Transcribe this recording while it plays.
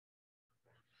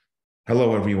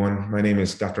Hello, everyone. My name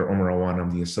is Dr. Omar Awan.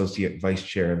 I'm the Associate Vice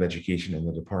Chair of Education in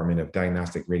the Department of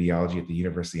Diagnostic Radiology at the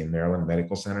University of Maryland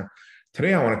Medical Center.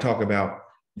 Today, I want to talk about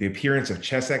the appearance of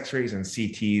chest X-rays and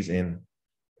CTs in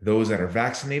those that are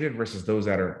vaccinated versus those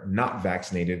that are not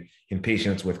vaccinated in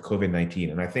patients with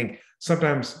COVID-19. And I think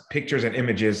sometimes pictures and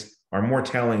images are more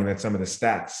telling than some of the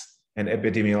stats and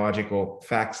epidemiological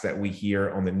facts that we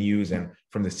hear on the news and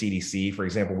from the CDC. For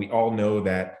example, we all know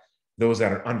that those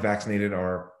that are unvaccinated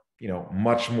are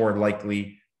much more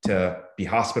likely to be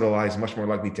hospitalized, much more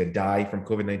likely to die from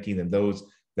COVID-19 than those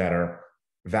that are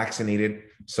vaccinated.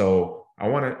 So I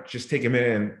want to just take a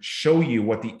minute and show you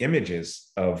what the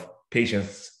images of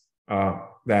patients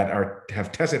that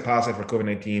have tested positive for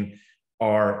COVID-19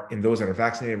 are in those that are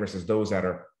vaccinated versus those that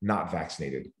are not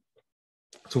vaccinated.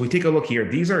 So we take a look here.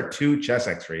 These are two chest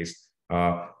X-rays.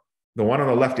 The one on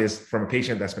the left is from a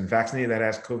patient that's been vaccinated that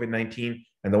has COVID-19,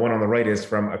 and the one on the right is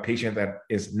from a patient that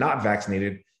is not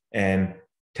vaccinated and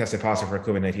tested positive for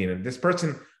COVID-19. And this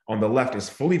person on the left is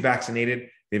fully vaccinated.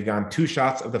 They've gotten 2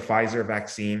 shots of the Pfizer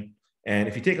vaccine. And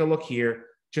if you take a look here,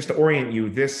 just to orient you,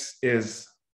 this is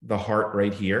the heart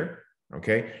right here,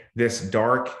 okay? This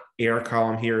dark air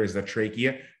column here is the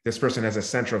trachea. This person has a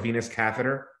central venous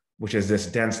catheter, which is this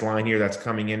dense line here that's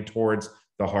coming in towards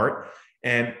the heart.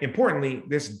 And importantly,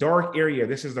 this dark area,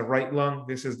 this is the right lung,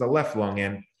 this is the left lung,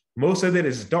 and most of it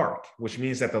is dark, which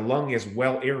means that the lung is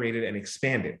well aerated and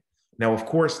expanded. Now, of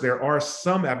course, there are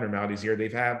some abnormalities here. They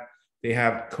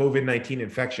have COVID-19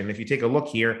 infection. If you take a look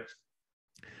here,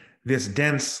 this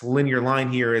dense linear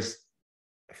line here is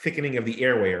thickening of the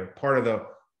airway, or part of the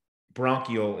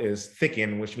bronchial is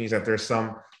thickened, which means that there's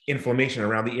some inflammation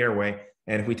around the airway.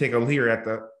 And if we take a look here at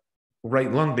the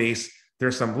right lung base,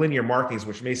 there's some linear markings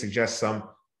which may suggest some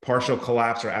partial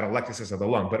collapse or atelectasis of the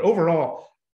lung. But overall,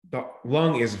 the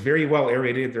lung is very well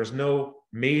aerated. There's no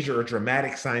major or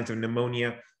dramatic signs of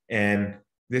pneumonia. And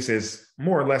this is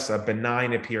more or less a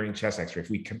benign appearing chest X-ray. If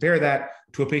we compare that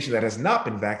to a patient that has not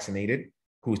been vaccinated,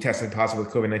 who's tested positive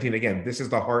with COVID-19, again, this is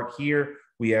the heart here.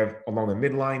 We have along the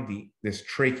midline, this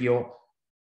tracheal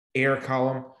air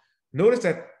column. Notice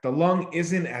that the lung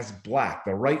isn't as black.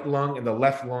 The right lung and the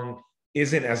left lung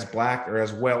isn't as black or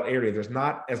as well aerated. There's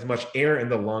not as much air in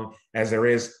the lung as there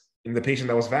is in the patient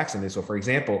that was vaccinated. So for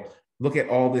example, look at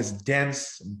all this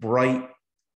dense, bright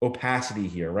opacity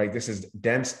here, right? This is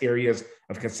dense areas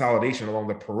of consolidation along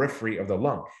the periphery of the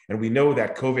lung. And we know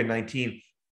that COVID-19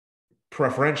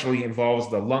 preferentially involves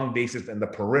the lung basis and the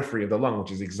periphery of the lung,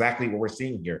 which is exactly what we're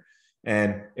seeing here.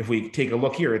 And if we take a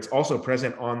look here, it's also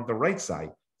present on the right side.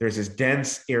 There's this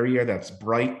dense area that's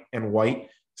bright and white,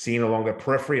 seen along the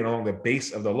periphery and along the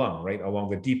base of the lung, right?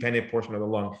 Along the dependent portion of the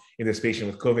lung in this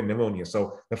patient with COVID pneumonia.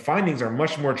 So the findings are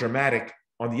much more dramatic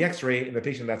on the X-ray in the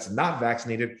patient that's not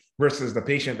vaccinated versus the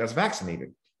patient that's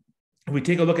vaccinated. If we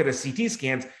take a look at the CT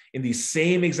scans in these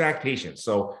same exact patients.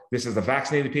 So this is the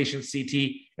vaccinated patient CT,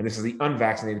 and this is the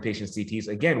unvaccinated patient CTs.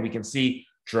 Again, we can see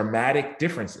dramatic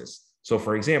differences. So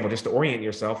for example, just to orient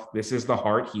yourself, this is the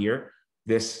heart here.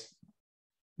 This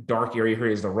dark area here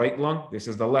is the right lung. This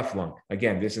is the left lung.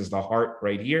 Again, this is the heart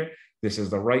right here. This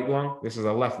is the right lung. This is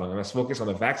the left lung. And let's focus on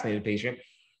the vaccinated patient.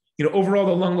 Overall,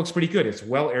 the lung looks pretty good. It's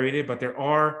well aerated, but there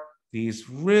are these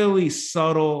really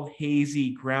subtle,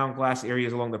 hazy ground glass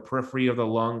areas along the periphery of the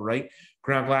lung, right?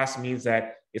 Ground glass means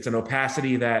that it's an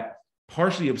opacity that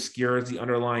partially obscures the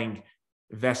underlying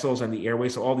vessels and the airway.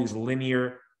 So all these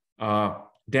linear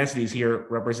densities here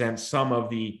represent some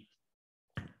of the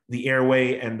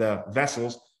airway and the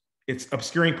vessels. It's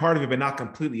obscuring part of it, but not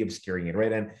completely obscuring it,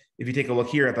 right? And if you take a look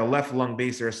here at the left lung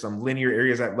base, there's some linear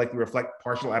areas that likely reflect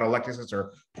partial atelectasis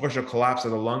or partial collapse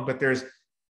of the lung, but there's,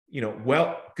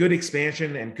 good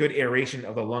expansion and good aeration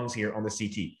of the lungs here on the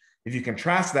CT. If you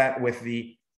contrast that with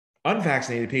the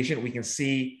unvaccinated patient, we can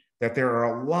see that there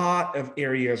are a lot of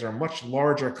areas or much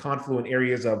larger confluent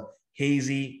areas of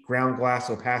hazy ground glass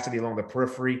opacity along the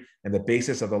periphery and the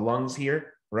basis of the lungs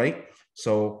here, right?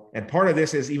 So, and part of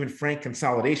this is even frank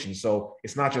consolidation. So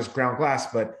it's not just ground glass,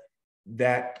 but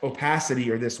that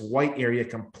opacity or this white area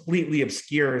completely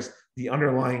obscures the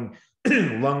underlying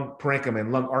lung parenchyma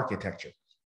and lung architecture.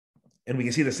 And we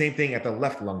can see the same thing at the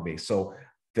left lung base. So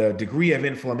the degree of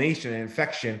inflammation and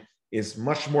infection is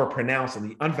much more pronounced in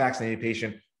the unvaccinated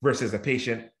patient versus the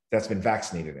patient that's been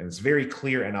vaccinated. And it's very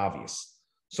clear and obvious.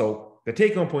 So the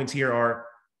take-home points here are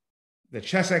the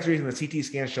chest X-rays and the CT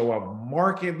scans show a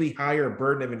markedly higher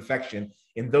burden of infection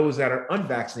in those that are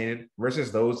unvaccinated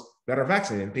versus those that are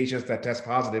vaccinated, in patients that test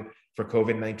positive for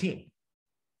COVID-19.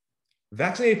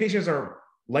 Vaccinated patients are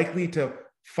likely to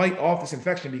fight off this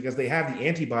infection because they have the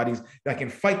antibodies that can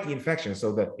fight the infection.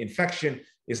 So the infection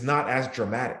is not as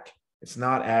dramatic. It's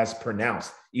not as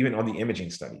pronounced, even on the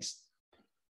imaging studies.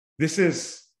 This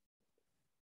is,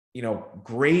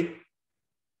 great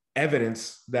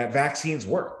evidence that vaccines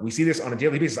work. We see this on a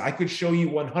daily basis. I could show you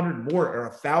 100 more or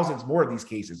thousands more of these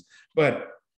cases, but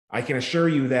I can assure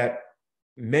you that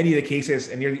many of the cases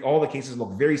and nearly all the cases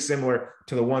look very similar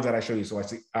to the ones that I show you. So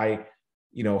I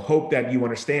hope that you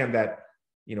understand that,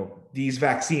 these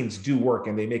vaccines do work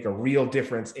and they make a real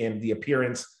difference in the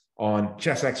appearance on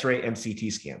chest X-ray and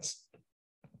CT scans.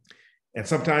 And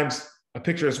sometimes a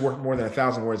picture is worth more than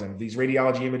 1,000 words, and these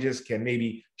radiology images can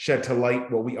maybe shed to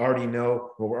light what we already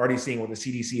know, what we're already seeing, what the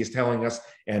CDC is telling us,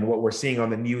 and what we're seeing on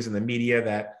the news and the media,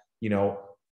 that,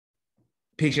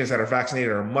 patients that are vaccinated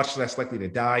are much less likely to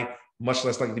die, much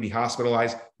less likely to be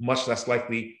hospitalized, much less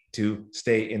likely to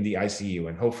stay in the ICU.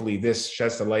 And hopefully this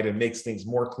sheds the light and makes things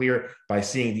more clear by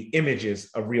seeing the images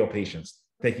of real patients.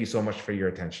 Thank you so much for your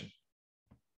attention.